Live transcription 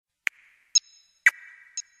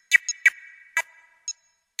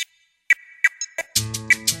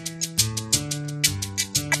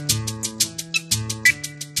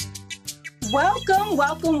Welcome,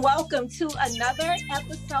 welcome, welcome to another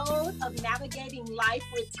episode of Navigating Life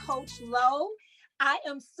with Coach Lowe. I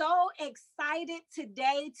am so excited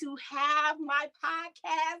today to have my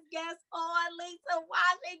podcast guest on, Lisa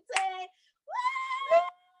Washington.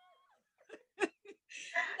 Woo!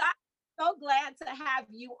 I'm so glad to have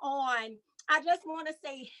you on. I just want to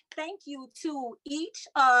say thank you to each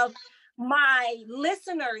of my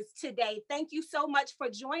listeners today. Thank you so much for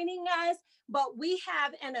joining us. But we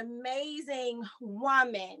have an amazing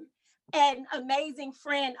woman, an amazing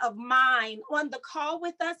friend of mine on the call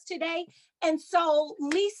with us today. And so,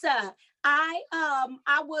 Lisa, I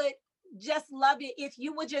would just love it if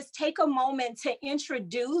you would just take a moment to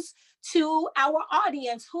introduce to our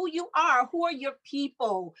audience who you are, who are your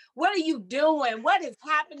people, what are you doing, what is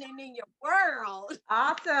happening in your world.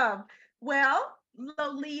 Awesome. Well,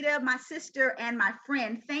 Lolita, my sister and my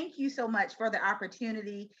friend, thank you so much for the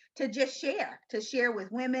opportunity to just to share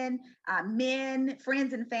with women, men,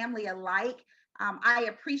 friends, and family alike. I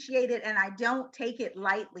appreciate it and I don't take it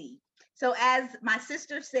lightly. So, as my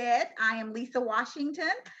sister said, I am Lisa Washington.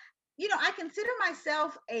 I consider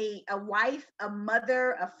myself a wife, a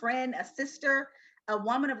mother, a friend, a sister, a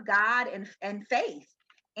woman of God and faith.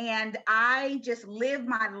 And I just live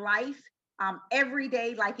my life every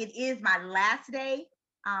day like it is my last day.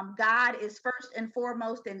 God is first and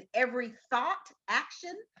foremost in every thought,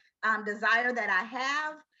 action, desire that I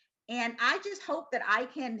have. And I just hope that I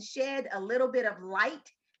can shed a little bit of light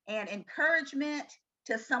and encouragement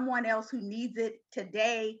to someone else who needs it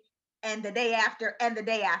today and the day after and the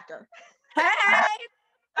day after. Hey,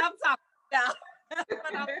 I'm talking about what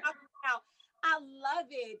I'm talking about. I love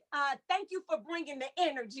it. Thank you for bringing the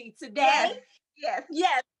energy today. Yes, yes.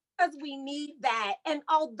 Yes, because we need that. And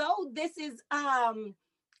although this is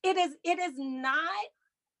it is not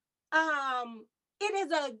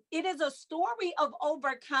it is a story of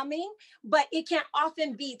overcoming, but it can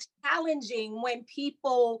often be challenging when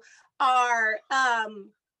people are um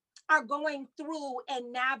are going through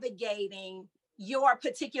and navigating your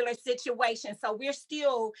particular situation. So we're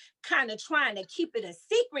still kind of trying to keep it a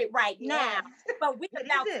secret right now, Yes. but we're What is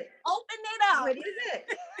about to it? open it What up. is it?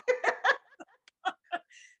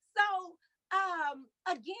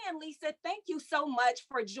 So, again, Lisa, thank you so much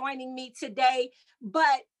for joining me today.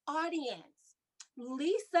 But, audience,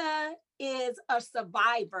 Lisa is a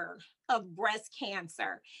survivor of breast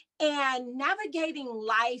cancer, and navigating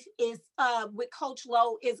life is with Coach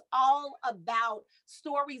Lowe is all about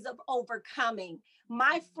stories of overcoming.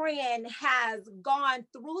 My friend has gone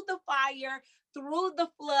through the fire, through the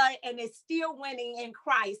flood, and is still winning in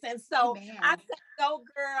Christ. And so I Amen. say, go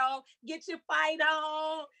girl, get your fight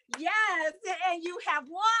on. Yes, and you have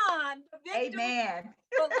won. The victory Amen.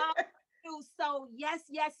 belongs to you. So, yes,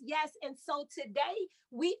 yes, yes. And so today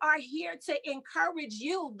we are here to encourage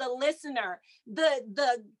you, the listener,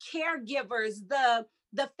 the caregivers,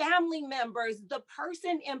 the family members, the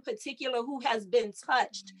person in particular who has been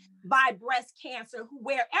touched by breast cancer,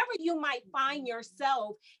 wherever you might find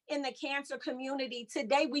yourself in the cancer community.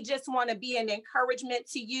 Today, we just want to be an encouragement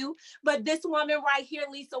to you. But this woman right here,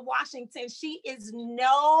 Lisa Washington, she is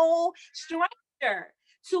no stranger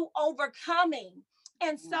to overcoming.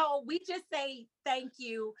 And so we just say thank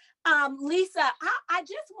you. Lisa, I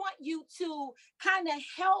just want you to kind of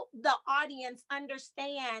help the audience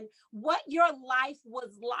understand what your life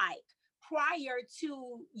was like prior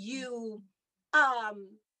to you um,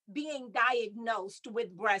 being diagnosed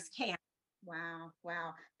with breast cancer. Wow,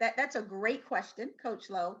 wow. That's a great question, Coach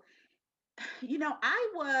Lowe. I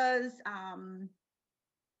was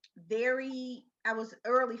I was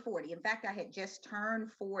early 40. In fact, I had just turned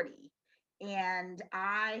 40. And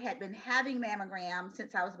I had been having mammograms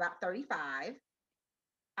since I was about 35.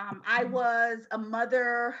 I was a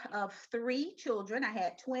mother of three children. I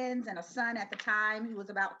had twins and a son at the time. He was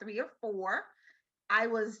about 3 or 4. I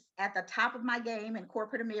was at the top of my game in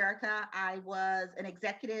corporate America. I was an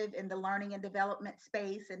executive in the learning and development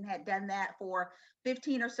space and had done that for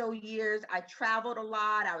 15 or so years. I traveled a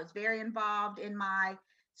lot. I was very involved in my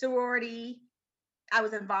sorority. I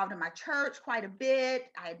was involved in my church quite a bit.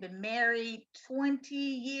 I had been married 20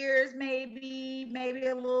 years, maybe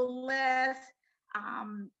a little less.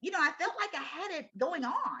 I felt like I had it going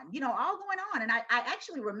on, all going on. And I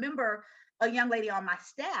actually remember a young lady on my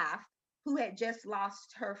staff who had just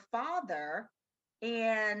lost her father.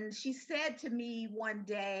 And she said to me one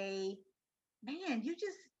day, man, you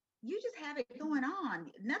just have it going on.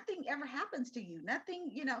 Nothing ever happens to you.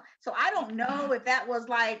 Nothing. So I don't know if that was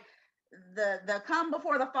like the come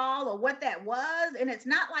before the fall or what that was. And it's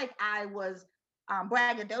not like I was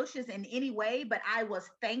braggadocious in any way, but I was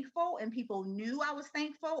thankful and people knew I was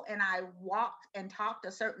thankful and I walked and talked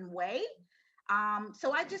a certain way.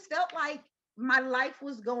 So I just felt like my life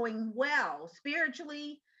was going well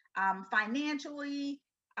spiritually, financially.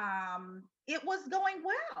 It was going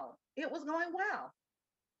well. It was going well.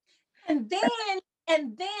 And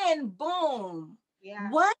then boom. Yeah.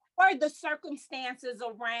 What were the circumstances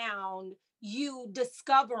around you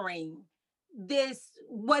discovering this?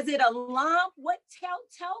 Was it a lump? What tell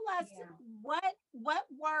us Yeah. what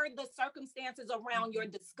were the circumstances around your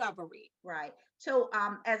Mhm. discovery? Right. So,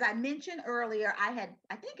 as I mentioned earlier, I had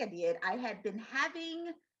been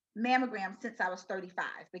having mammograms since I was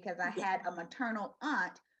 35 because I Yeah. had a maternal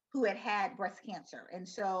aunt who had had breast cancer. And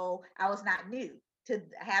so I was not new to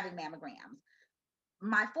having mammograms.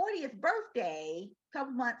 My 40th birthday, a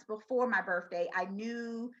couple months before my birthday, I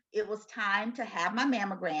knew it was time to have my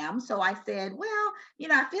mammogram. So I said, well,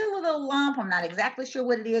 I feel a little lump. I'm not exactly sure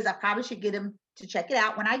what it is. I probably should get him to check it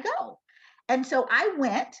out when I go. And so I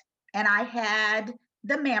went and I had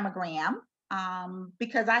the mammogram,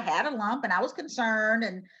 because I had a lump and I was concerned.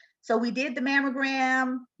 And so we did the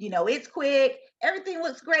mammogram. It's quick. Everything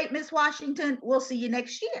looks great, Miss Washington. We'll see you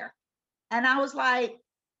next year. And I was like,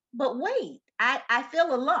 but wait, I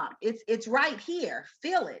feel a lump. It's right here.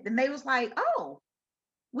 Feel it. And they was like, oh,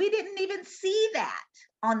 we didn't even see that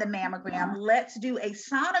on the mammogram. Let's do a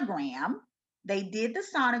sonogram. They did the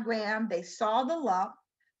sonogram. They saw the lump.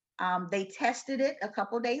 They tested it a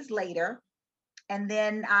couple days later, and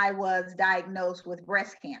then I was diagnosed with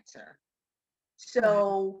breast cancer. Wow.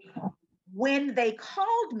 So when they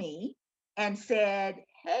called me and said,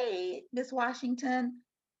 hey, Miss Washington,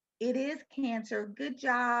 it is cancer. Good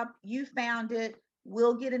job. You found it.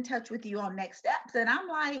 We'll get in touch with you on next steps. And I'm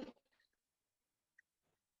like,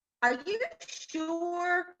 are you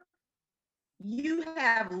sure you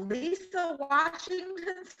have Lisa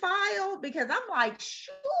Washington's file? Because I'm like,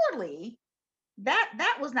 surely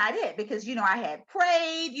that was not it. Because I had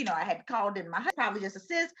prayed, I had called in my husband, probably just a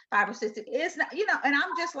cyst, fibrocystic. It's not, and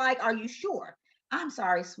I'm just like, are you sure? I'm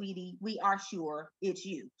sorry, sweetie. We are sure it's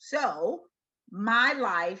you. So my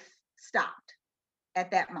life stopped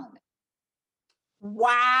at that moment.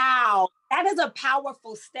 Wow. That is a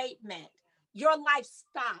powerful statement. Your life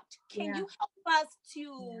stopped. Yeah. Yeah.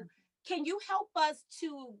 Can you help us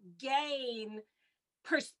to gain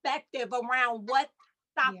perspective around what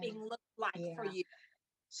Yeah. stopping looks like for Yeah. you?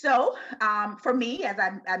 So, for me, as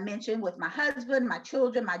I mentioned, with my husband, my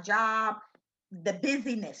children, my job, the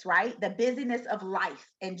busyness, right? The busyness of life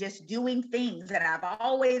and just doing things that I've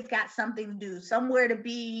always got something to do, somewhere to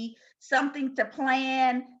be, something to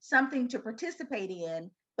plan, something to participate in.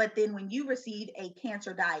 But then when you receive a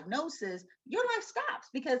cancer diagnosis, your life stops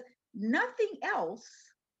because nothing else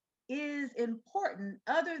is important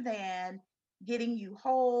other than getting you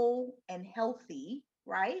whole and healthy,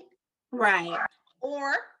 right? Right.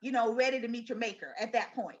 Or ready to meet your maker at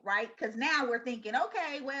that point, right? Because now we're thinking,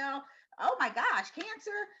 okay, well, oh my gosh,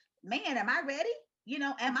 cancer, man, am I ready?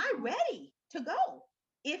 Am I ready to go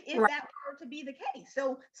if Right. that were to be the case?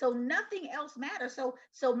 So nothing else matters.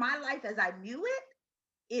 So my life as I knew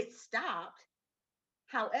it stopped.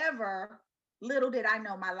 However, little did I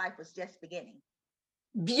know my life was just beginning.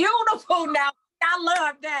 Beautiful. Now, I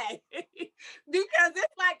love that because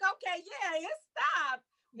it's like, okay, yeah, it stopped,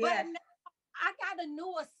 but Yes, now I got a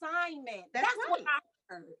new assignment. that's That's what right.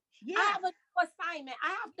 I heard. I Yes, have a new assignment. I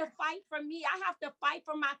have to yes, fight for me. I have to fight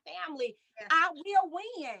for my family. yes, I will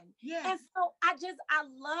win. yes. And so I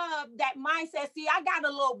love that mindset. See, I got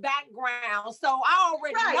a little background, so I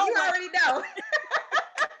already Right, know you what already know.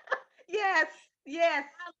 Yes, yes.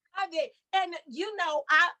 I love it. And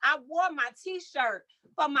I wore my t-shirt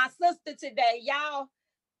for my sister today. Y'all,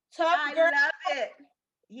 tough I girl, love it.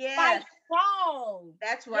 fight Yes, strong.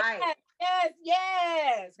 that's Yes, right. yes,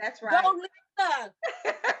 yes. That's Go, right. Lisa.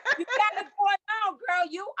 You got it going on, girl.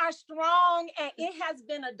 You are strong, and it has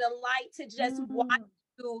been a delight to just watch Mm,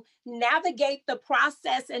 you navigate the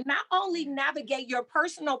process and not only yeah, navigate your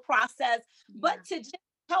personal process, but yeah. to just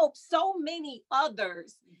help so many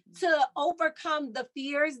others Mhm. to overcome the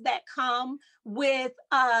fears that come with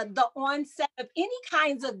the onset of any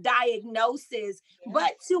kinds of diagnosis, Yes,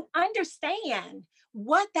 but to understand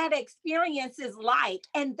what that experience is like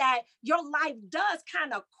and that your life does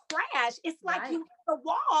kind of crash. It's like right. you hit the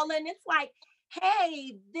wall and it's like,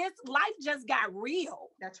 hey, this life just got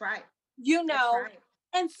real, That's right. you That's know? right.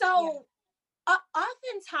 And Yeah. so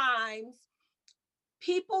oftentimes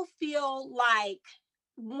people feel like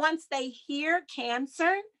once they hear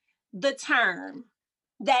cancer, the term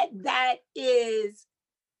that is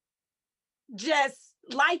just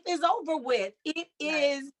life is over with. It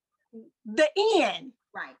Right. is the end.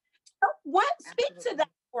 Right. What speak to that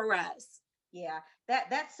Absolutely. for us? Yeah.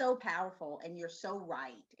 That's so powerful, and you're so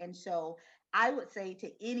right. And so I would say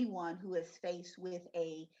to anyone who is faced with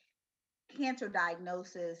a cancer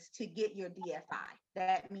diagnosis to get your DFI.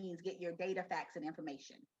 That means get your data, facts, and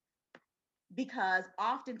information. Because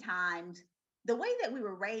oftentimes, the way that we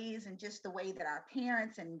were raised and just the way that our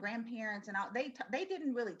parents and grandparents and all, they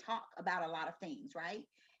didn't really talk about a lot of things, right?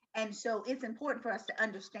 And so it's important for us to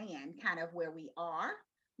understand kind of where we are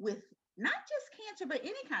with not just cancer, but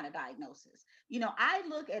any kind of diagnosis. I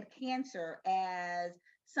look at cancer as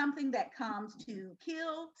something that comes to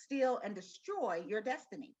kill, steal, and destroy your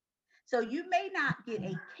destiny. So you may not get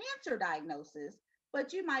a cancer diagnosis,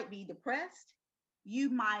 but you might be depressed. You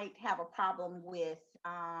might have a problem with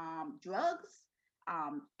drugs,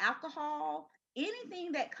 alcohol,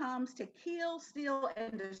 anything that comes to kill, steal,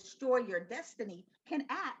 and destroy your destiny can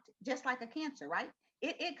act just like a cancer, right?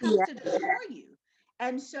 It comes Yeah. to destroy you.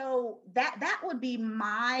 And so that would be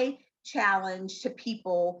my challenge to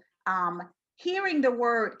people. Hearing the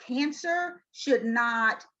word cancer should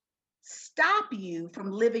not stop you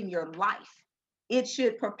from living your life. It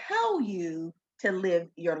should propel you to live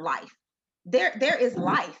your life. There is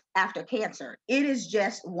life after cancer. It is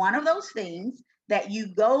just one of those things that you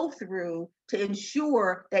go through to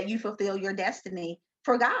ensure that you fulfill your destiny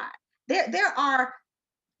for God. There are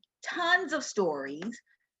tons of stories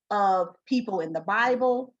of people in the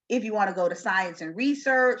Bible. If you want to go to science and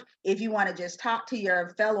research, if you want to just talk to your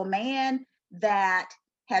fellow man, that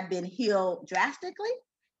have been healed drastically.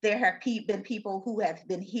 There have been people who have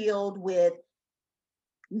been healed with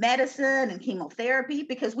medicine and chemotherapy,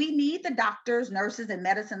 because we need the doctors, nurses, and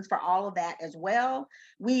medicines for all of that as well.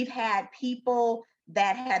 We've had people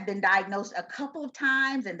that have been diagnosed a couple of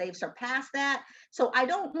times and they've surpassed that. So I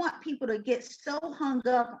don't want people to get so hung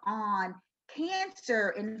up on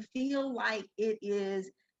cancer and feel like it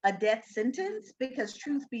is a death sentence, because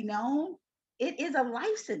truth be known, it is a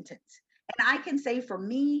life sentence. And I can say for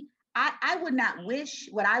me, I would not wish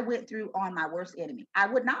what I went through on my worst enemy. I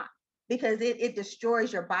would not, because it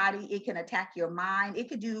destroys your body. It can attack your mind. It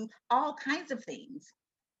could do all kinds of things.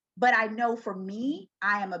 But I know for me,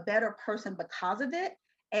 I am a better person because of it.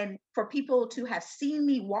 And for people to have seen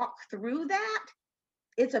me walk through that,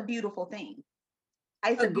 it's a beautiful thing.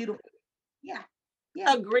 It's a Agree. beautiful, yeah,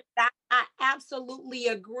 yeah. Agree. I absolutely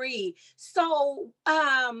agree. So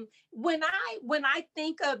when I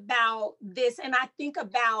think about this and I think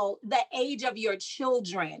about the age of your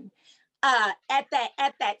children at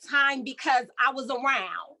that time, because I was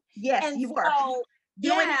around. Yes, And you were. so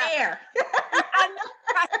You were yeah, there. I know,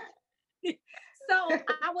 right? So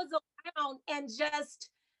I was around and just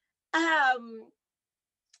um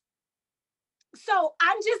so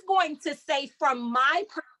I'm just going to say from my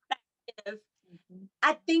perspective, Mhm.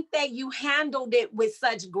 I think that you handled it with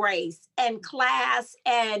such grace and class,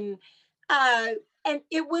 uh and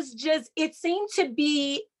it was just, it seemed to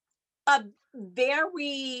be a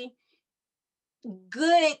very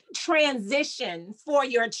good transition for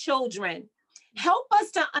your children. Help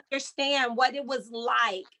us to understand what it was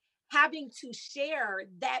like having to share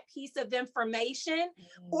that piece of information,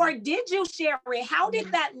 or did you share it? How did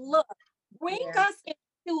Mm, that look? Bring yeah. us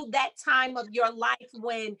into that time of your life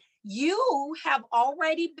when you have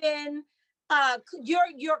already been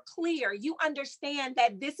you're clear. You understand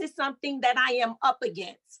that this is something that I am up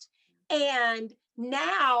against. And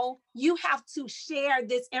now you have to share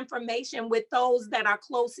this information with those that are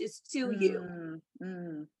closest to you. Mm,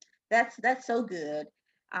 mm. That's so good.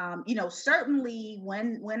 Certainly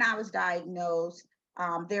when I was diagnosed,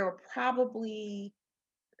 there were probably,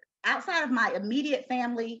 outside of my immediate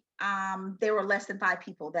family, there were less than 5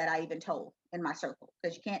 people that I even told in my circle,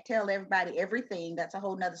 because you can't tell everybody everything. That's a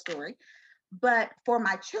whole nother story. But for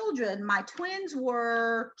my children, my twins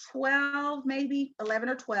were 12, maybe 11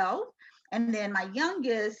 or 12. And then my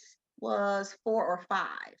youngest was 4 or 5.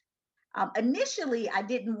 Initially, I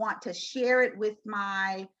didn't want to share it with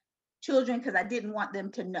my children because I didn't want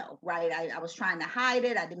them to know, right? I was trying to hide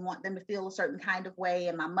it. I didn't want them to feel a certain kind of way.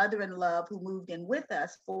 And my mother-in-law, who moved in with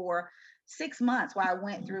us for 6 months while I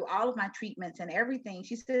went through all of my treatments and everything,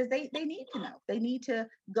 she says they need to know. They need to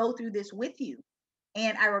go through this with you.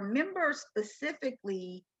 And I remember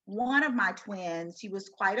specifically one of my twins, she was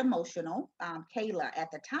quite emotional, Kayla at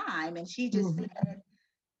the time, and she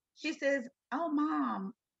says, "Oh,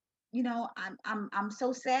 mom, I'm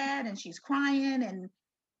so sad," and she's crying,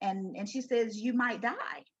 and she says, "You might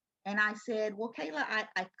die." And I said, "Well, Kayla,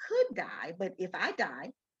 I could die, but if I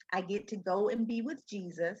die, I get to go and be with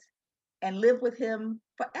Jesus and live with him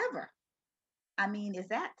forever. I mean, is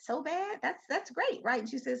that so bad? That's great, right?" And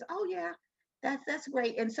she says, "Oh yeah, that's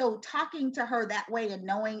great." And so talking to her that way and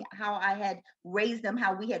knowing how I had raised them,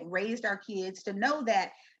 how we had raised our kids, to know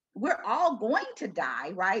that we're all going to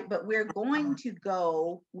die, right? But we're going to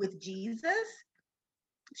go with Jesus.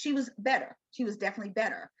 She was better. She was definitely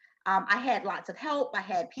better. I had lots of help. I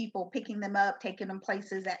had people picking them up, taking them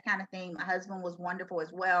places, that kind of thing. My husband was wonderful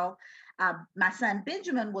as well. My son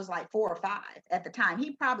Benjamin was like 4 or 5 at the time.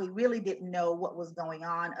 He probably really didn't know what was going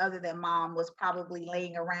on, other than mom was probably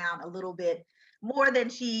laying around a little bit more than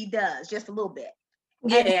she does, just a little bit.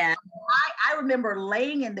 And Yeah. I remember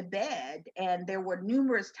laying in the bed, and there were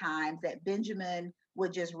numerous times that Benjamin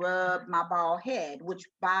would just rub my bald head, which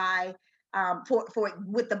by for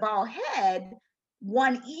with the bald head,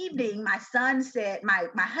 one evening my son said, my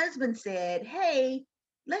husband said, "Hey,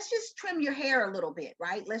 let's just trim your hair a little bit,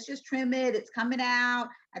 right? Let's just trim it. It's coming out.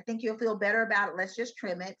 I think you'll feel better about it. Let's just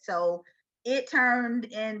trim it." So it turned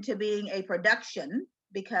into being a production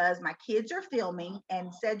because my kids are filming,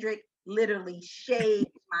 and Cedric literally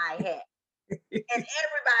shaved my head. And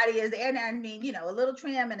everybody is, and I mean, a little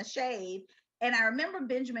trim and a shave. And I remember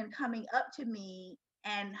Benjamin coming up to me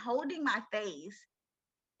and holding my face,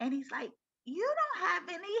 and he's like, "You don't have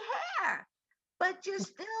any hair, but you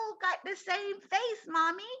still got the same face,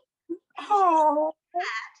 mommy." And Oh,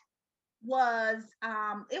 was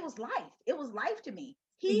it was life. It was life to me.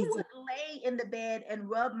 He Jesus. would lay in the bed and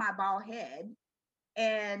rub my bald head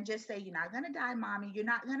and just say, "You're not gonna die, mommy. You're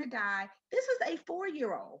not gonna die." This is a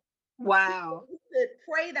 4-year-old. Wow. He could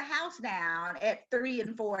pray the house down at 3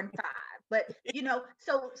 and 4 and 5. But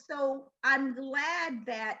so I'm glad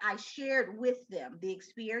that I shared with them the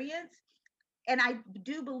experience, and I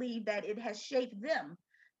do believe that it has shaped them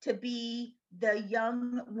to be the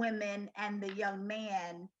young women and the young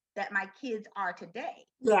man that my kids are today,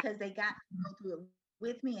 Yeah. because they got to go through it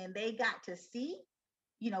with me, and they got to see,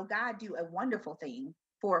 God do a wonderful thing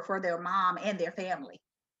for their mom and their family.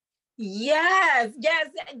 Yes, yes,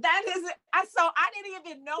 that is. So I didn't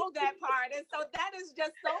even know that part, and so that is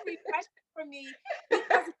just so refreshing for me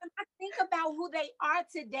because when I think about who they are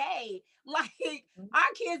today, like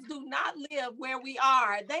our kids do not live where we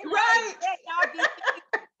are. They like Right. they y'all be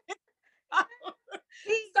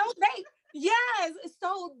so they yes,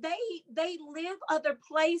 so they live other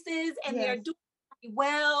places and they're Yes. doing really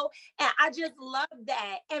well. And I just love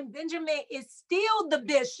that. And Benjamin is still the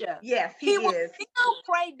bishop. Yes, He he will is. still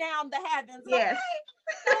pray down the heavens. Yes.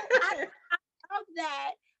 Okay. So I love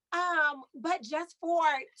that. But just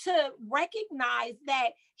to recognize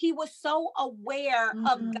that he was so aware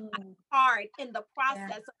of God's Mhm. heart in the Yeah.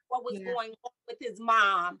 process of what was Yeah. going on with his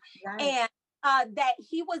mom. Right. And that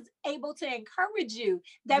he was able to encourage you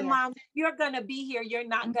that Yes. mom, you're gonna be here, you're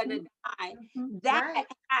not gonna Mhm. die. Mhm. That Right.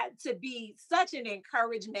 had to be such an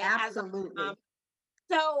encouragement as a mom. Absolutely.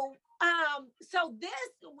 So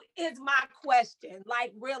this is my question.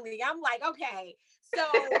 Like, really, I'm like, okay, so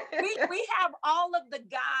we have all of the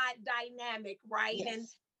God dynamic, right? And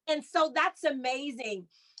Yes. and so that's amazing.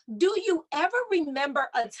 Do you ever remember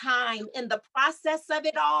a time in the process of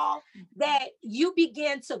it all Mhm. that you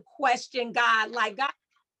began to question God, like, God,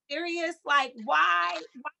 serious? Like, why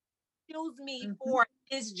choose me Mhm. for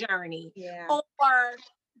this journey? Yeah. Or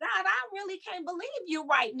God, I really can't believe you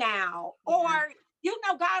right now. Or, Yeah.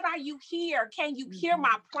 God, are you here? Can you hear Mhm.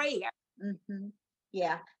 my prayer? Mhm.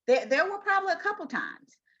 Yeah. There were probably a couple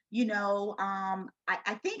times.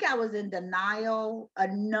 I think I was in denial a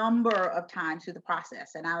number of times through the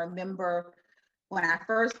process. And I remember when I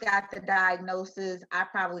first got the diagnosis, I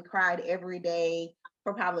probably cried every day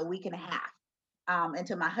for probably a week and a half.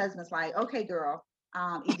 Until my husband's like, "Okay, girl,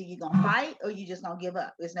 either you're gonna fight or you just gonna give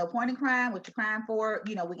up. There's no point in crying. What you're crying for,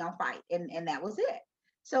 we're gonna fight." And that was it.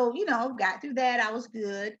 So, got through that. I was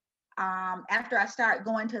good. After I started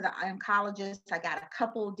going to the oncologist, I got a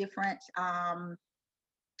couple different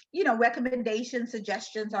recommendations,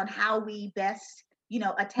 suggestions on how we best,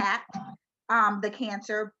 attack the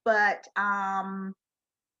cancer. But I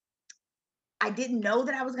didn't know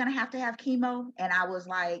that I was gonna have to have chemo, and I was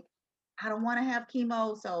like, "I don't want to have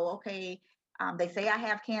chemo." So okay, they say I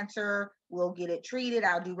have cancer. We'll get it treated.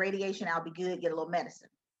 I'll do radiation. I'll be good. Get a little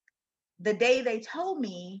medicine. The day they told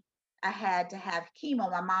me I had to have chemo,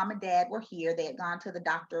 my mom and dad were here. They had gone to the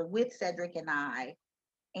doctor with Cedric and I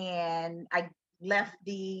left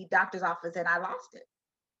the doctor's office and I lost it.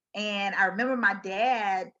 And I remember my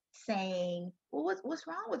dad saying, "Well, what's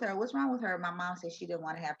wrong with her? What's wrong with her?" My mom said she didn't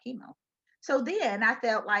want to have chemo. So then I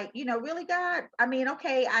felt like, really, God, I mean,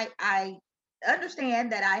 okay, I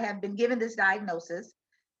understand that I have been given this diagnosis.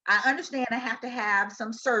 I understand I have to have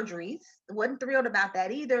some surgeries. Wasn't thrilled about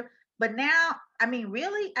that either. But now, I mean,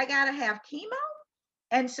 really, I gotta have chemo.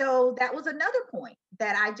 And so that was another point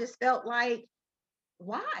that I just felt like,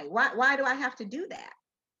 why? Why do I have to do that?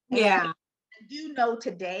 And Yeah. I do know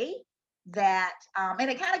today that, and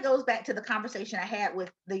it kind of goes back to the conversation I had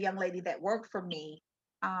with the young lady that worked for me.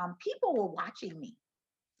 People were watching me.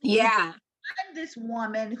 Yeah. I'm this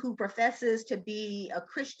woman who professes to be a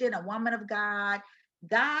Christian, a woman of God.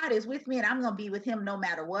 God is with me and I'm going to be with him no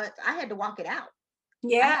matter what. I had to walk it out.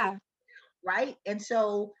 Yeah. Right. And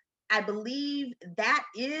so I believe that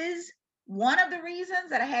is one of the reasons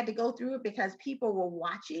that I had to go through it, because people were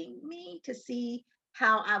watching me to see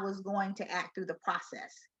how I was going to act through the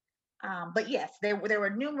process. But yes, there were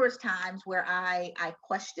numerous times where I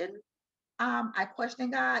questioned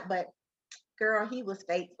God, but girl, he was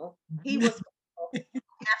faithful. He was faithful.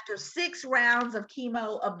 After 6 rounds of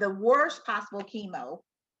chemo, of the worst possible chemo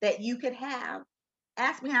that you could have,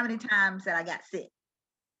 ask me how many times that I got sick.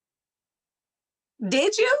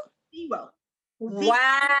 Did you? 0.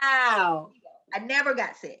 Wow. I never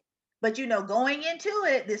got sick. But going into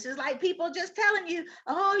it, this is like people just telling you,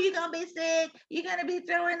 oh, you're going to be sick. You're going to be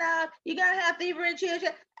throwing up. You're going to have fever and chills.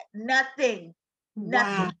 Nothing.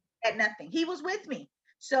 Wow. Nothing. He was with me.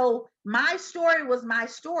 So my story was my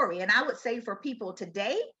story. And I would say for people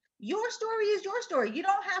today, your story is your story. You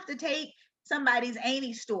don't have to take somebody's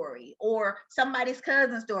auntie story or somebody's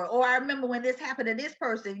cousin's story. Or I remember when this happened to this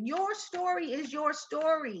person. Your story is your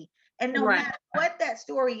story. And no matter what that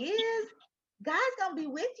story is, God's going to be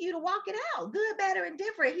with you to walk it out. Good, bad, or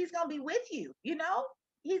indifferent. He's going to be with you. He's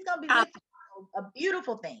going to be with you. A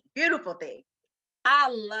beautiful thing. Beautiful thing. I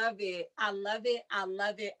love it. I love it. I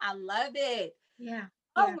love it. I love it. Yeah.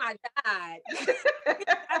 Oh my God.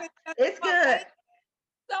 It's good.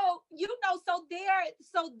 So,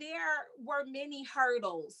 so there were many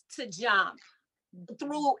hurdles to jump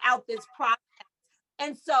throughout this process.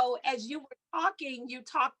 And so as you were talking, you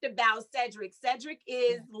talked about Cedric. Cedric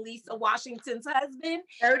is Lisa Washington's husband.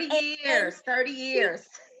 30 years. 30 years.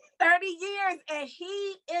 30 years. And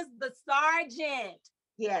he is the sergeant.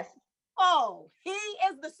 Yes. Oh, he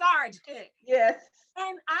is the sergeant. Yes.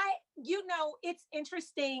 And it's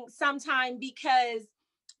interesting sometimes because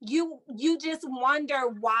you just wonder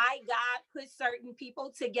why God put certain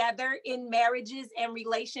people together in marriages and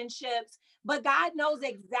relationships, but God knows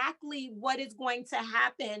exactly what is going to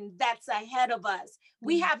happen that's ahead of us.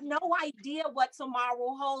 We have no idea what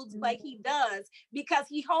tomorrow holds, but he does, because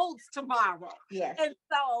he holds tomorrow. Yes. And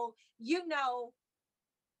so,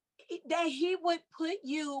 that he would put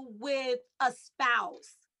you with a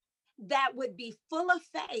spouse that would be full of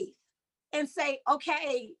faith and say,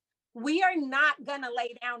 okay, we are not going to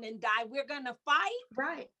lay down and die. We're going to fight.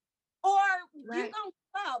 Right. Or you're going to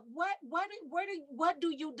give up. What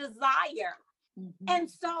do you desire? And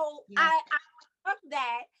so I love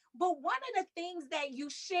that. But one of the things that you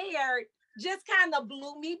shared just kind of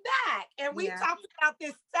blew me back. And we talked about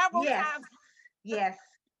this several times. Yes.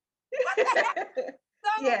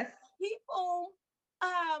 So people,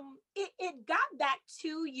 it got back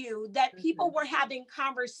to you that people were having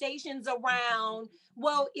conversations around,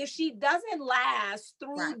 well, if she doesn't last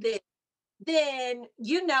through this, then,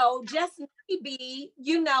 just maybe,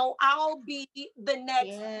 I'll be the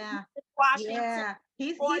next Washington. Yeah.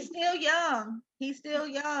 He's still young. He's still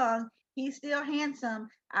young. He's still handsome.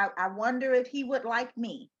 I wonder if he would like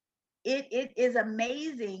me. It is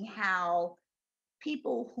amazing how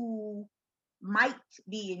people who might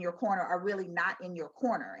be in your corner are really not in your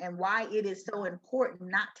corner, and why it is so important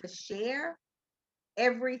not to share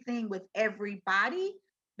everything with everybody,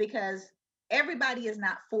 because everybody is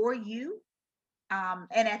not for you.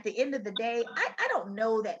 And at the end of the day, I don't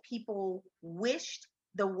know that people wished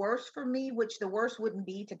the worst for me, which the worst wouldn't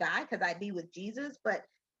be to die because I'd be with Jesus, but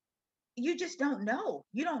you just don't know.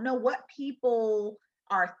 You don't know what people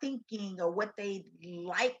are thinking or what they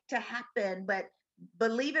like to happen. But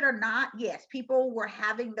believe it or not, yes, people were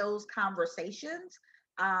having those conversations.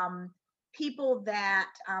 People that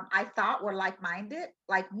I thought were like-minded,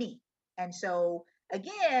 like me. And so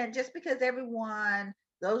again, just because everyone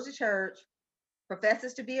goes to church,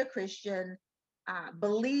 professes to be a Christian,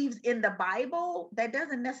 believes in the Bible, that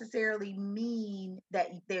doesn't necessarily mean that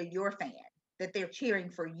they're your fan, that they're cheering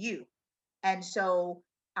for you. And so,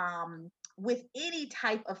 with any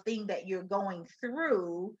type of thing that you're going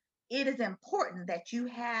through, it is important that you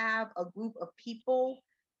have a group of people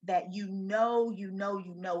that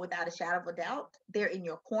without a shadow of a doubt, they're in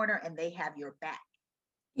your corner and they have your back.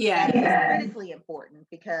 Yeah. That is critically important,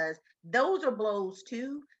 because those are blows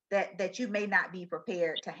too that you may not be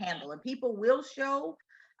prepared to handle. And people will show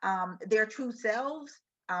their true selves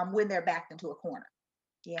when they're backed into a corner.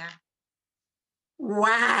 Yeah.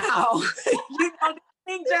 Wow.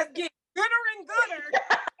 Things just get gooder and gooder.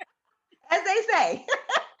 As they say.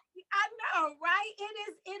 I know, right?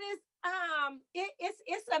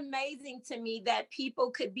 It's amazing to me that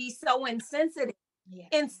people could be so insensitive Yeah.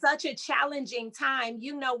 in such a challenging time.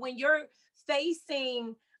 You know, when you're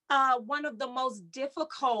facing one of the most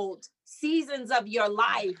difficult seasons of your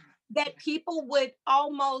life, that people would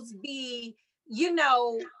almost be, you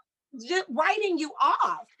know, just writing you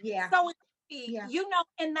off. Yeah. So, Yeah. you know,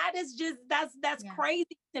 and that is just that's Yeah.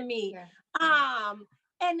 crazy to me. Yeah. Um,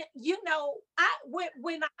 and you know,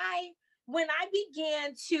 when I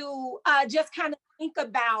began to just kind of think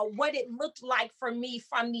about what it looked like for me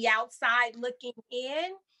from the outside looking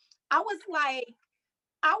in, I was like,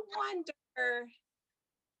 I wonder,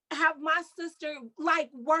 have my sister, like,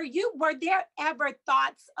 were there ever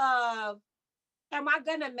thoughts of, am I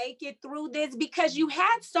gonna make it through this? Because you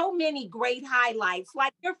had so many great highlights.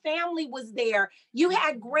 Like your family was there, you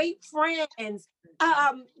had great friends,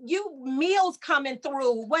 you meals coming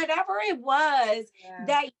through, whatever it was Yeah.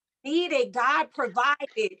 that you needed, God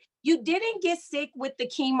provided. You didn't get sick with the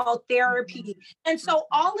chemotherapy. And so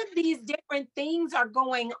all of these different things are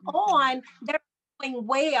going on. They're going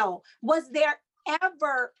well. Was there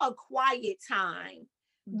ever a quiet time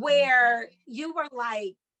where you were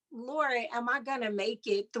like, Lord, am I going to make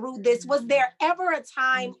it through this? Was there ever a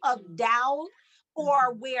time of doubt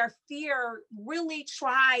or where fear really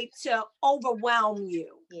tried to overwhelm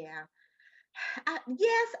you? Yeah.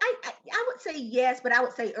 Yes, I would say yes, but I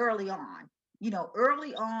would say early on.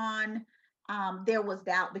 Early on, there was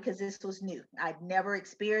doubt because this was new. I'd never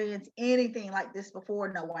experienced anything like this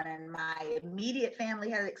before. No one in my immediate family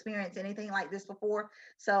had experienced anything like this before.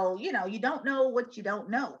 So, you don't know what you don't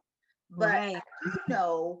know. But Right. I do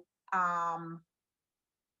know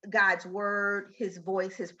God's word, his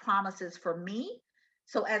voice, his promises for me.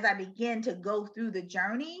 So as I begin to go through the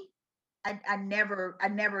journey, I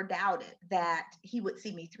never doubted that he would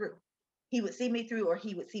see me through. He would see me through, or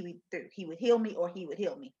he would see me through. He would heal me, or he would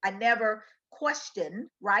heal me. I never questioned,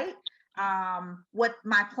 right? What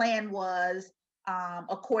my plan was,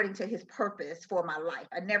 according to his purpose for my life.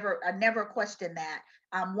 I never questioned that,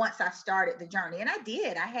 once I started the journey. And I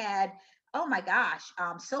did. I had, oh my gosh,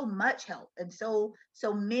 so much help, and so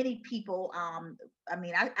many people. I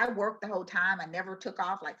mean, I worked the whole time. I never took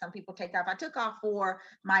off like some people take off. I took off for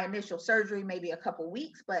my initial surgery, maybe a couple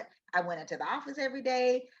weeks, but I went into the office every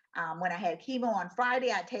day. When I had chemo on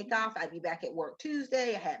Friday, I'd take off. I'd be back at work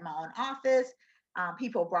Tuesday. I had my own office.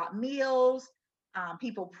 People brought meals.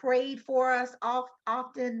 People prayed for us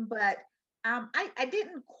often, but I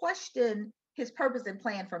didn't question his purpose and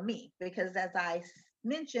plan for me, because as I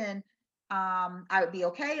mentioned, I would be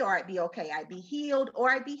okay, or I'd be okay. I'd be healed, or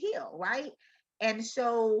I'd be healed, right? And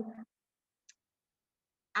so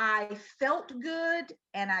I felt good,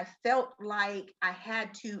 and I felt like I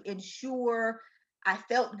had to ensure I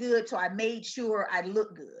felt good. So I made sure I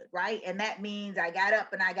looked good, right? And that means I got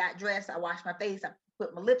up and I got dressed, I washed my face, I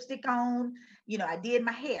put my lipstick on, I did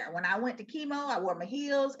my hair. When I went to chemo, I wore my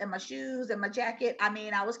heels and my shoes and my jacket. I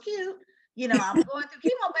mean, I was cute. I'm going through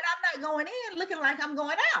chemo, but I'm not going in looking like I'm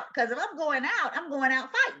going out. Because if I'm going out, I'm going out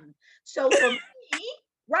fighting. So for me,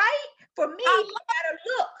 right? For me, I I gotta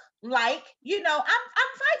look like, I'm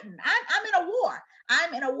fighting. I'm in a war.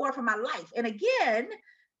 I'm in a war for my life. And again,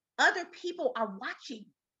 other people are watching.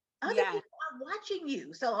 Other Yeah. people are watching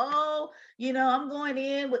you. So, I'm going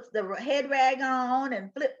in with the head rag on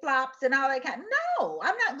and flip flops and all that kind. No,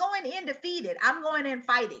 I'm not going in defeated. I'm going in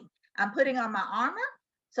fighting. I'm putting on my armor.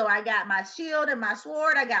 So I got my shield and my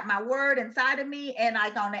sword. I got my word inside of me. And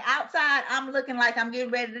like on the outside, I'm looking like I'm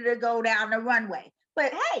getting ready to go down the runway.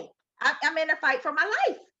 But hey, I'm in a fight for my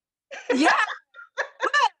life. Yeah.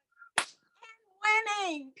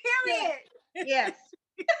 Winning. Yes. Period. Yes.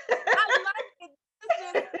 I love it.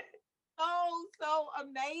 This is just so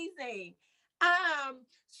amazing.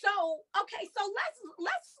 So okay, so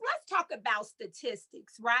let's talk about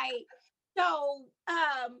statistics, right? So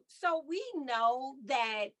we know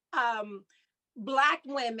that black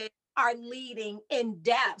women are leading in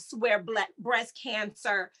deaths where breast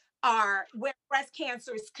cancer where breast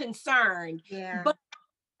cancer is concerned. Yeah. But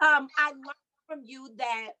I learned from you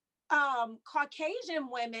that Caucasian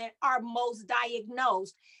women are most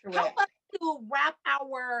diagnosed. Help us Correct. to wrap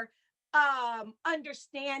our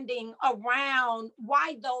understanding around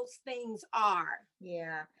why those things are.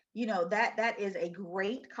 Yeah. That is a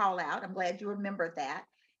great call out. I'm glad you remembered that.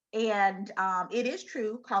 And it is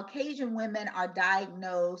true. Caucasian women are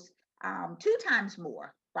diagnosed two times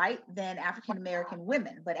more, right, than African American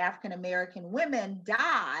women. But African American women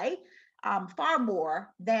die far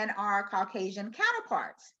more than our Caucasian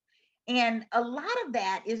counterparts. And a lot of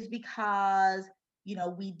that is because,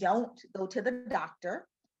 we don't go to the doctor.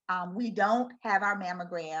 We don't have our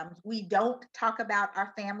mammograms. We don't talk about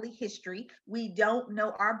our family history. We don't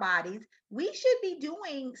know our bodies. We should be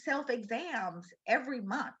doing self exams every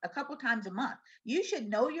month, a couple times a month. You should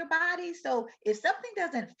know your body. So if something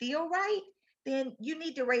doesn't feel right, then you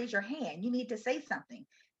need to raise your hand. You need to say something.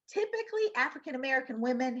 Typically, African American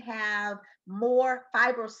women have more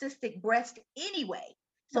fibrocystic breast anyway.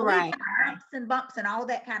 So we've Right. got lumps and bumps and all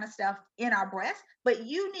that kind of stuff in our breast, but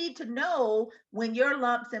you need to know when your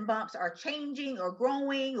lumps and bumps are changing or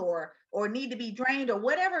growing or need to be drained or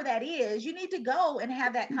whatever that is. You need to go and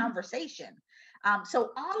have that conversation.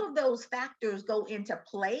 So all of those factors go into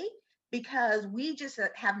play because we just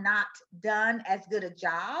have not done as good a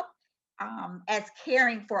job as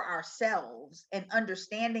caring for ourselves and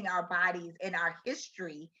understanding our bodies and our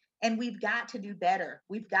history. And we've got to do better.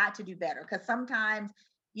 We've got to do better because sometimes,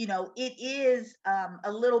 it is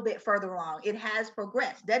a little bit further along. It has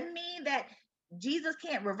progressed. Doesn't mean that Jesus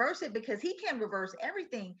can't reverse it, because he can reverse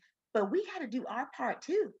everything, but we got to do our part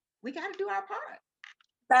too. We got to do our part.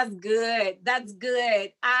 That's good. That's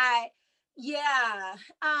good. Yeah.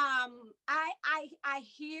 I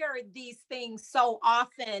hear these things so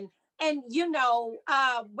often, and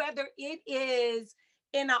whether it is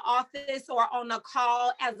in an office or on a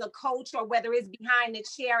call as a coach, or whether it's behind the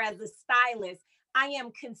chair as a stylist, I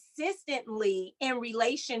am consistently in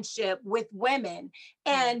relationship with women,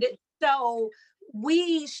 and so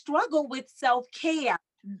we struggle with self care.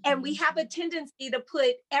 And we have a tendency to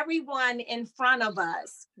put everyone in front of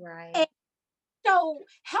us. Right. And so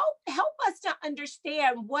help us to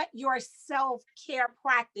understand what your self-care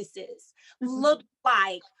practices look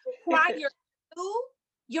like prior to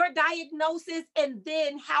your diagnosis, and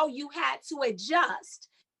then how you had to adjust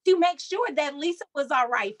to make sure that Lisa was all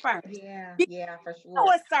right first. Yeah, for So,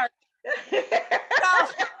 sure. sir. So,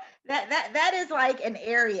 That is like an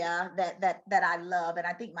area that I love, and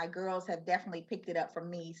I think my girls have definitely picked it up from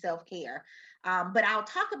me, self-care. But I'll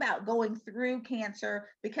talk about going through cancer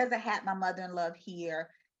because I had my mother-in-law here.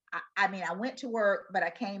 I mean, I went to work, but I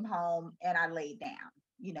came home and I laid down.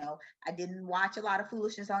 I didn't watch a lot of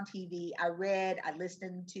foolishness on TV. I read, I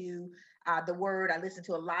listened to the word, I listened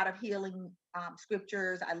to a lot of healing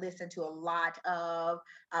scriptures. I listened to a lot of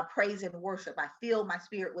praise and worship. I filled my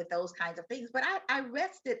spirit with those kinds of things, but I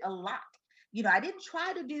rested a lot. I didn't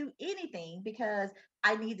try to do anything because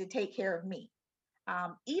I need to take care of me.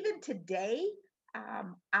 Even today,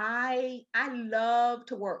 I love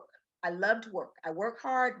to work. I love to work. I work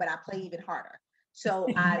hard, but I play even harder. So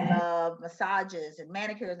I love massages and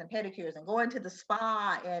manicures and pedicures and going to the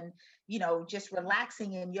spa and just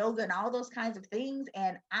relaxing and yoga and all those kinds of things.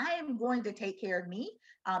 And I am going to take care of me.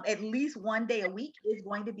 At least one day a week is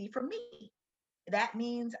going to be for me. That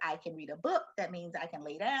means I can read a book. That means I can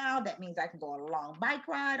lay down. That means I can go on a long bike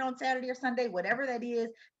ride on Saturday or Sunday, whatever that is.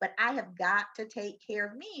 But I have got to take care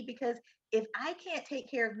of me, because if I can't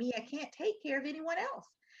take care of me, I can't take care of anyone else.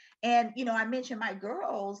 And, I mentioned my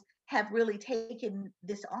girls have really taken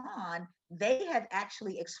this on. They have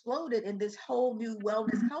actually exploded in this whole new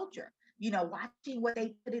wellness culture. Watching what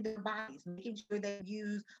they put in their bodies, making sure they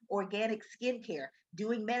use organic skincare,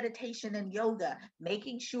 doing meditation and yoga,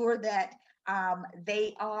 making sure that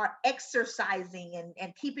they are exercising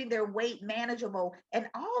and keeping their weight manageable. And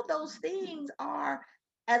all those things are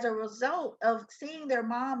as a result of seeing their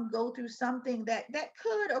mom go through something that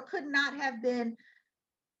could or could not have been,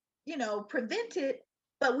 prevented.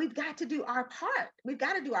 But we've got to do our part. We've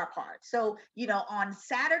got to do our part. So, on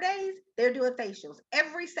Saturdays, they're doing facials.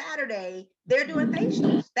 Every Saturday, they're doing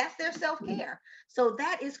facials. That's their self care. So,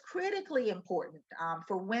 that is critically important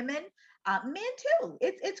for women, men too.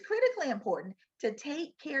 It's critically important to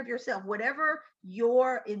take care of yourself. Whatever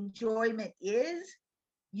your enjoyment is,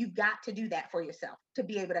 you've got to do that for yourself to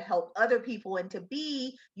be able to help other people and to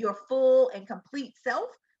be your full and complete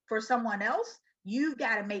self for someone else. You've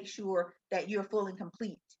got to make sure that you're full and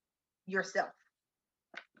complete yourself.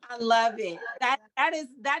 I love it. That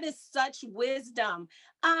is such wisdom.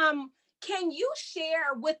 Can you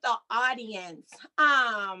share with the audience?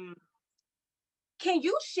 Can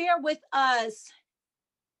you share with us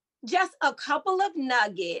just a couple of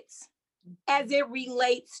nuggets as it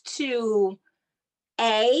relates to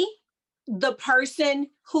the person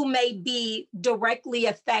who may be directly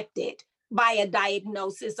affected by a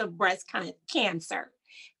diagnosis of breast cancer?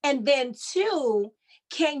 And then two,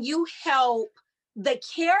 can you help the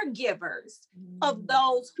caregivers of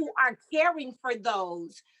those who are caring for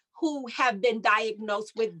those who have been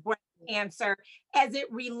diagnosed with breast cancer as it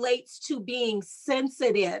relates to being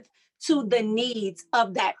sensitive to the needs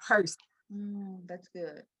of that person? That's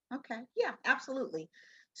good. Okay. Yeah, absolutely.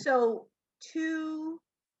 So, two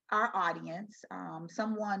our audience,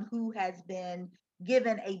 someone who has been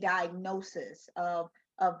given a diagnosis of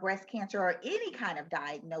breast cancer or any kind of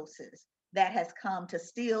diagnosis that has come to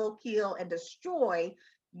steal, kill, and destroy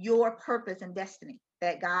your purpose and destiny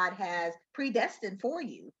that God has predestined for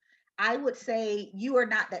you, I would say you are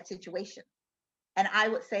not that situation. And I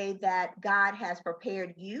would say that God has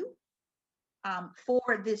prepared you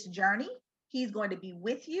for this journey. He's going to be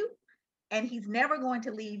with you, and He's never going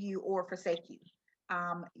to leave you or forsake you.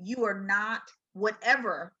 You are not,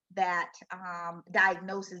 whatever that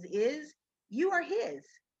diagnosis is, you are His,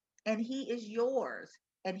 and He is yours,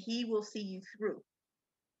 and He will see you through.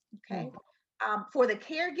 Okay. For the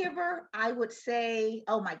caregiver, I would say,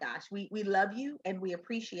 oh my gosh, we love you and we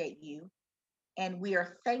appreciate you. And we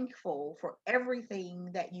are thankful for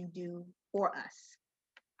everything that you do for us.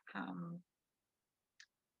 Um,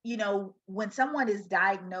 when someone is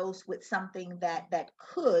diagnosed with something that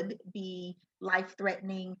could be life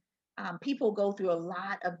threatening, people go through a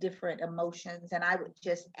lot of different emotions, and I would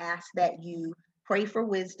just ask that you pray for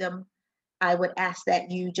wisdom. I would ask that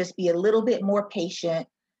you just be a little bit more patient,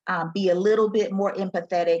 be a little bit more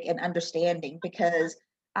empathetic and understanding, because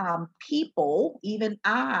people, even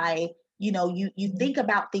I, you think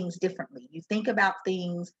about things differently. You think about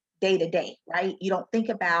things day to day, right? You don't think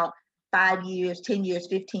about 5 years, 10 years,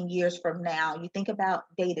 15 years from now. You think about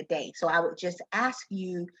day to day. So I would just ask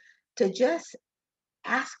you to just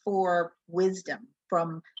ask for wisdom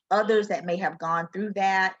from others that may have gone through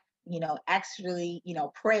that. Actually,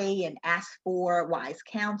 pray and ask for wise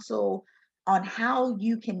counsel on how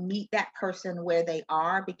you can meet that person where they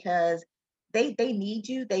are, because they need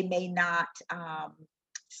you. They may not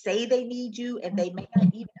say they need you, and they may not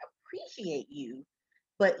even appreciate you,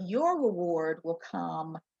 but your reward will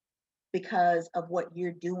come because of what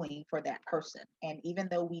you're doing for that person. And even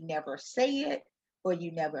though we never say it or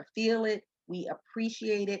you never feel it, we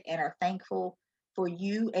appreciate it and are thankful for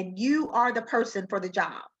you. And you are the person for the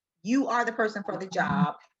job. You are the person for the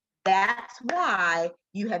job. That's why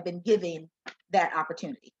you have been given that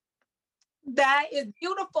opportunity. That is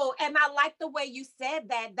beautiful. And I like the way you said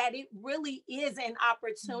that it really is an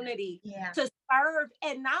opportunity Yeah. to serve,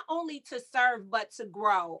 and not only to serve, but to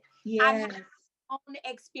grow. I've Yes. had my own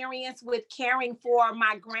experience with caring for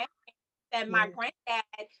my grandparents, and my Yes.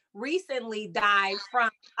 granddad recently died from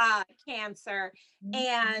cancer. Mhm.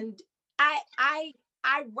 And I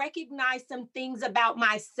I recognized some things about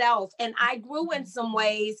myself, and I grew in some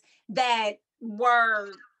ways that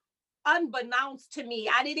were unbeknownst to me.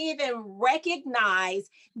 I didn't even recognize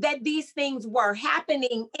that these things were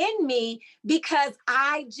happening in me because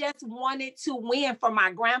I just wanted to win for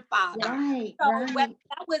my grandfather. Right, So whether right.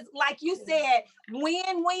 that was, like you said,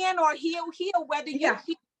 win or heal, whether you Yeah,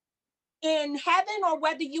 heal in heaven or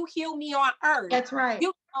whether you heal me on earth, that's right.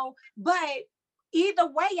 but either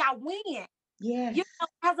way, I win, Yes.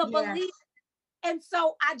 as a Yes. believer. And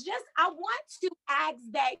so I want to ask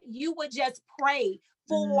that you would just pray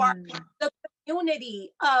for Mm. the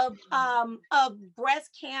community of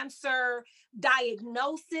breast cancer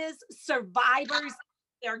diagnosis survivors,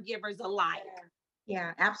 caregivers alike.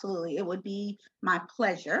 Yeah, absolutely. It would be my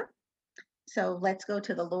pleasure. So let's go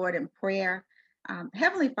to the Lord in prayer.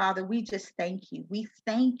 Heavenly Father, we just thank you. We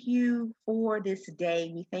thank you for this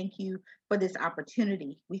day. We thank you for this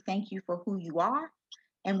opportunity. We thank you for who you are,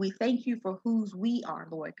 and we thank you for whose we are,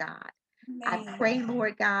 Lord God. I Man. pray,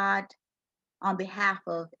 Lord God, on behalf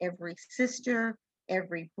of every sister,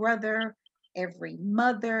 every brother, every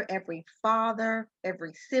mother, every father,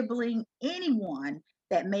 every sibling, anyone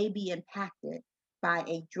that may be impacted by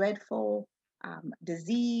a dreadful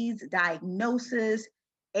disease, diagnosis,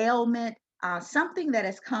 ailment, something that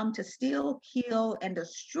has come to steal, kill, and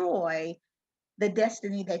destroy the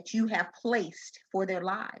destiny that you have placed for their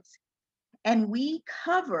lives. And we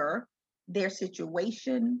cover their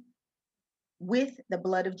situation with the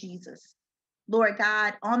blood of Jesus. Lord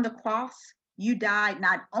God, on the cross, you died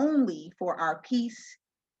not only for our peace,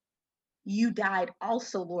 you died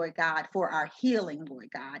also, Lord God, for our healing, Lord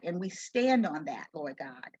God. And we stand on that, Lord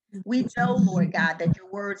God. We know, Lord God, that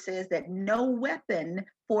your word says that no weapon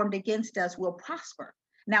formed against us will prosper.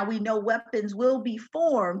 Now we know weapons will be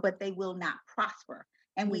formed, but they will not prosper.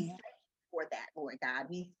 And we thank you for that, Lord God.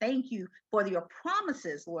 We thank you for your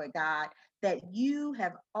promises, Lord God, that you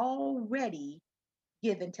have already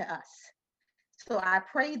given to us. So I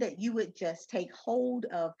pray that you would just take hold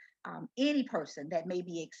of any person that may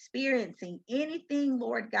be experiencing anything,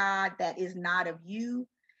 Lord God, that is not of you.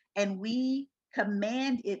 And we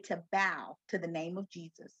command it to bow to the name of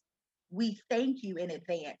Jesus. We thank you in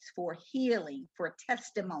advance for healing, for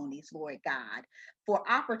testimonies, Lord God, for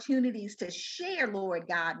opportunities to share, Lord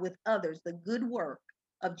God, with others the good work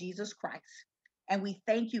of Jesus Christ. And we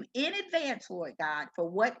thank you in advance, Lord God, for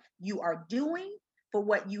what you are doing, for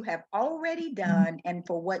what you have already done, and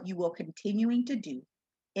for what you will continuing to do.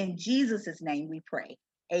 In Jesus' name we pray.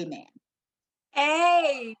 Amen.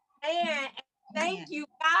 Amen. Thank you,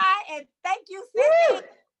 God. And thank you, Sissy.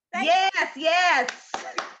 Yes.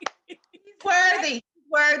 He's worthy. He's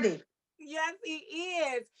worthy. Yes, he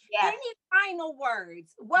is. Yes. Any final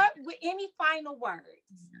words? Any final words?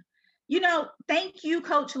 Thank you,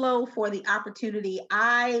 Coach Lowe, for the opportunity.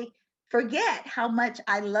 I forget how much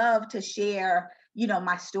I love to share,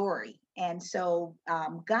 my story. And so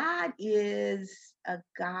God is a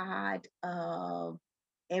God of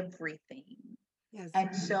everything. Yes.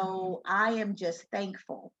 And so I am just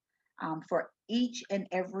thankful for each and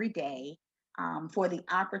every day for the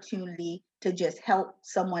opportunity to just help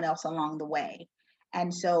someone else along the way.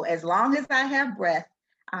 And so as long as I have breath,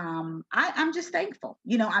 I'm just thankful.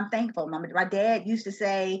 I'm thankful. My dad used to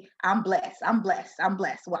say, I'm blessed.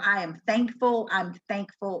 Well, I am thankful. I'm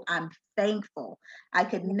thankful. I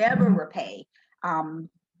could never repay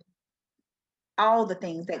all the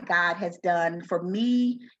things that God has done for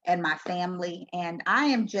me and my family. And I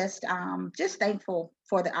am just thankful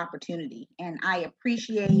for the opportunity. And I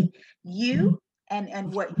appreciate you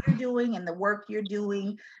and what you're doing and the work you're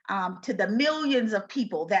doing to the millions of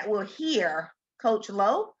people that will hear Coach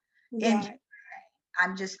Lowe. Yeah.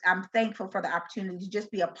 And I'm thankful for the opportunity to just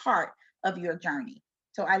be a part of your journey.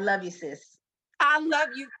 So I love you, sis. I love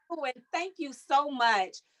you too. And thank you so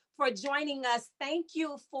much for joining us. Thank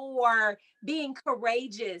you for being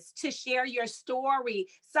courageous to share your story.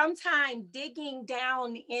 Sometimes digging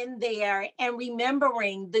down in there and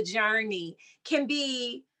remembering the journey can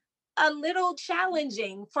be a little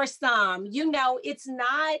challenging for some. It's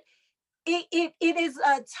not. It is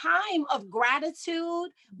a time of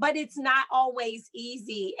gratitude, but it's not always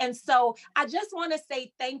easy. And so I just want to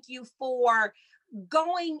say thank you for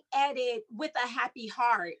going at it with a happy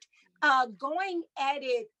heart, going at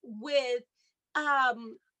it with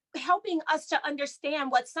helping us to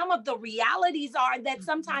understand what some of the realities are that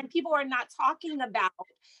sometimes people are not talking about.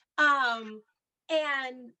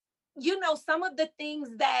 And, some of the things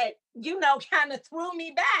that, kind of threw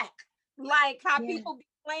me back, like how people be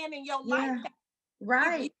planning your life.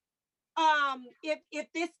 Right. If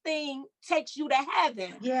this thing takes you to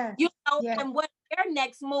heaven, and what their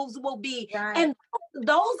next moves will be. Right. And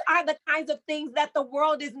those are the kinds of things that the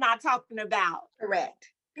world is not talking about.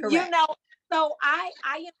 Correct. So I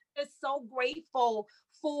am just so grateful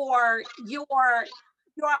for your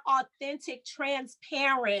authentic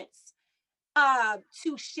transparency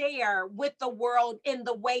to share with the world in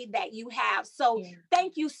the way that you have. So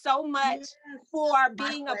thank you so much for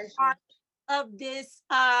being a part of this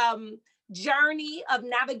journey of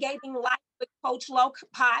navigating life with Coach Lowe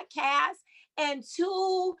podcast. And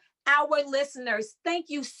to our listeners, thank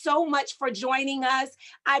you so much for joining us.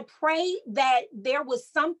 I pray that there was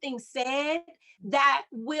something said that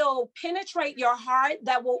will penetrate your heart,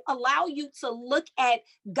 that will allow you to look at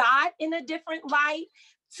God in a different light,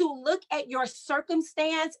 to look at your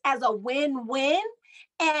circumstance as a win-win,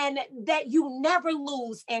 and that you never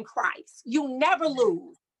lose in Christ. You never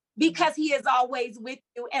lose, because he is always with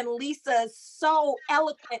you. And Lisa so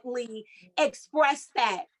eloquently expressed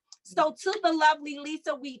that. So to the lovely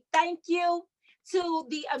Lisa, we thank you. To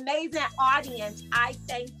the amazing audience, I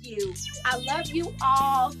thank you. I love you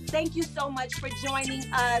all. Thank you so much for joining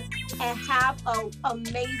us, and have an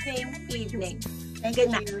amazing evening. Thank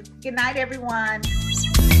you. Good night, everyone.